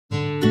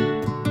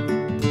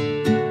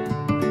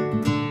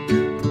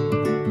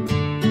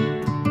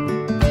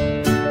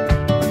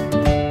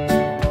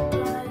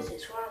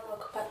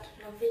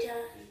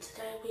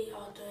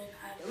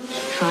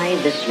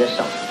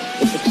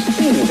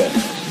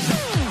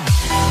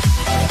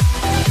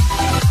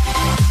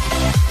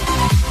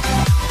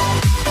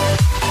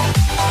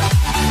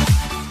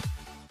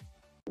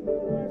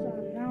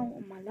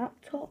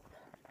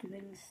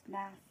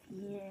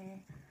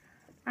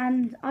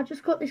and I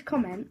just got this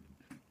comment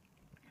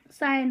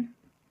saying,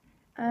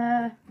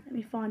 let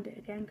me find it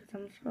again because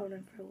I'm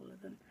scrolling through all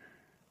of them.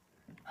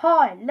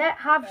 Hi,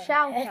 let's have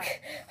shout out.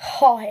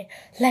 Hi,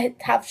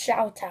 let's have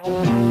shout out.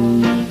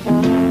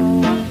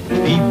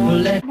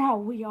 Now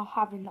we are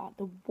having like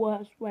the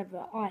worst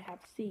weather I have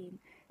seen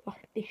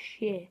like this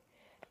year.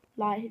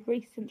 Like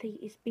recently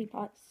it's been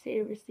like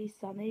seriously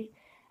sunny,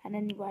 and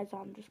anyways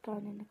I'm just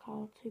going in the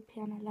car to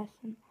piano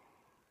lesson.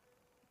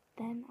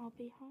 Then I'll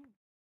be home.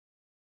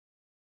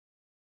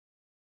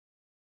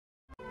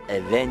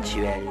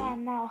 Eventually.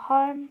 I'm now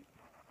home.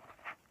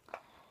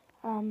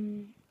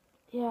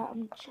 Yeah,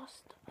 I'm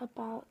just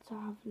about to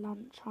have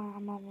lunch. I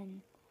am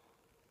having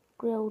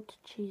grilled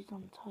cheese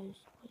on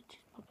toast, which is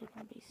probably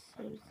going to be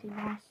seriously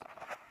nice.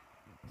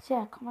 So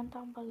yeah, comment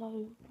down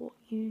below what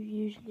you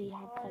usually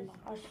have for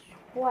lunch. I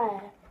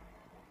swear,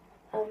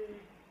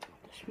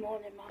 this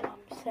morning my mum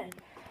said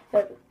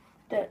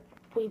that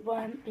we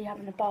won't be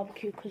having a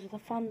barbecue because of the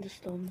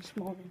thunderstorm this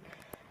morning.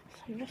 So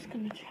I'm just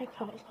going to check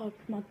outside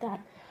with my dad,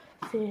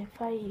 see if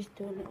he's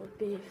doing it or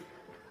beef.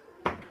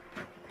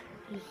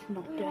 He's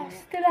not doing it.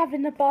 Still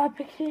having the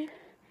barbecue.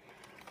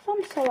 So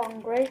I'm so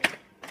hungry.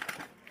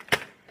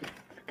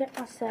 Get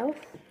myself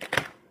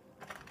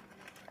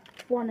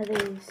one of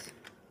these.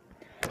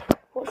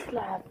 What should I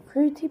have?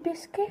 Fruity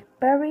biscuit,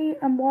 berry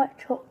and white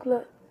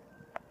chocolate.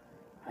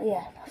 Oh,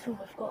 yeah, that's all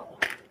I've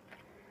got.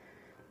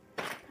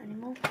 Any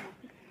more?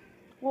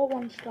 What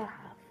one should I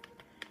have?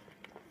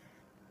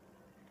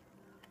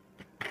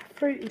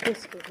 Fruity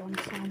biscuit one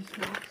sounds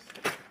nice.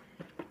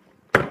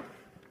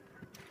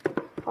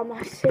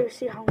 I'm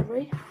seriously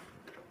hungry.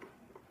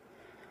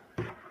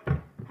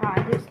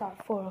 And it's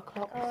like 4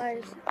 o'clock.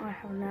 Guys, I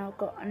have now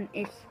got an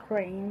ice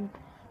cream.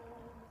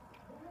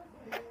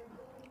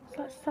 It's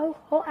like so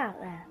hot out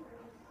there.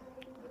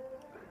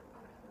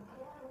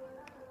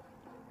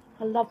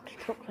 I love the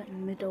chocolate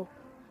in the middle.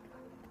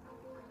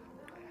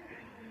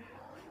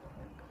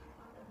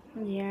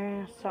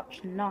 Yeah,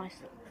 such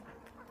nice.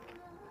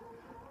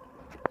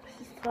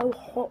 This is so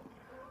hot.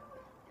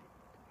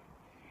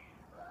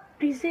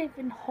 It's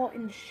even hot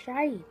in the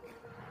shade.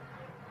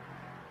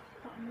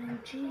 I mean,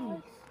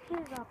 jeez.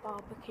 Here's our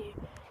barbecue.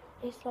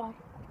 It's like...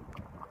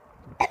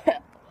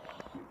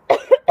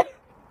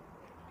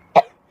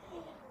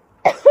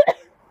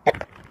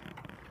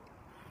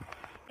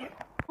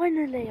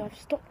 Finally, I've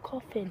stopped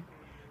coughing.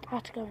 I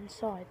had to go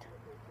inside.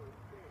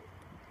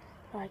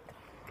 Like,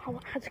 I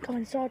had to go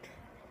inside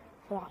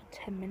for like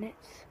 10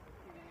 minutes.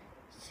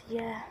 So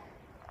yeah.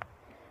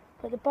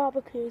 But the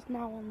barbecue is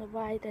now on the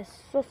way. There's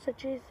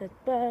sausages, there's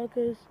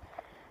burgers,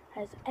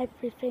 there's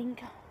everything.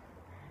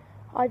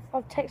 I've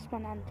texted my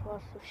nan to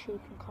ask if she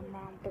can come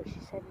round, but she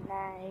said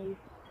no.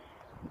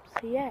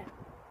 So yeah.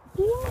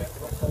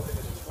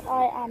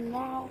 I am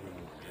now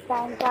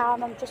lying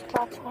down. I'm just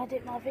about to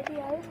edit my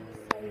video.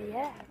 So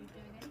yeah.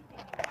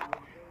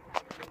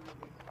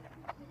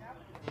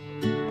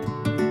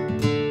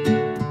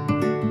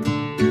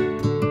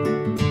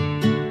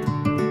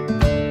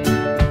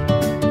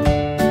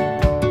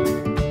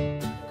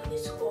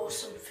 This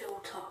awesome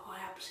filter, I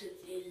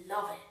absolutely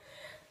love it.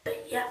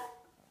 But yeah,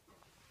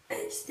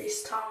 it's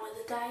this time of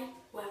the day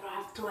where I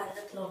have to end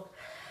the vlog.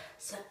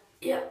 So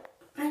yeah,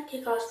 thank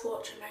you guys for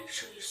watching. Make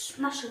sure you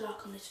smash a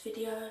like on this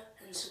video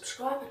and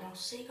subscribe, and I'll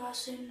see you guys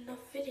soon in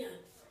another video.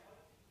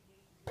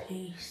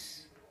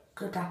 Peace.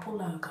 Good Apple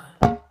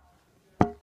logo.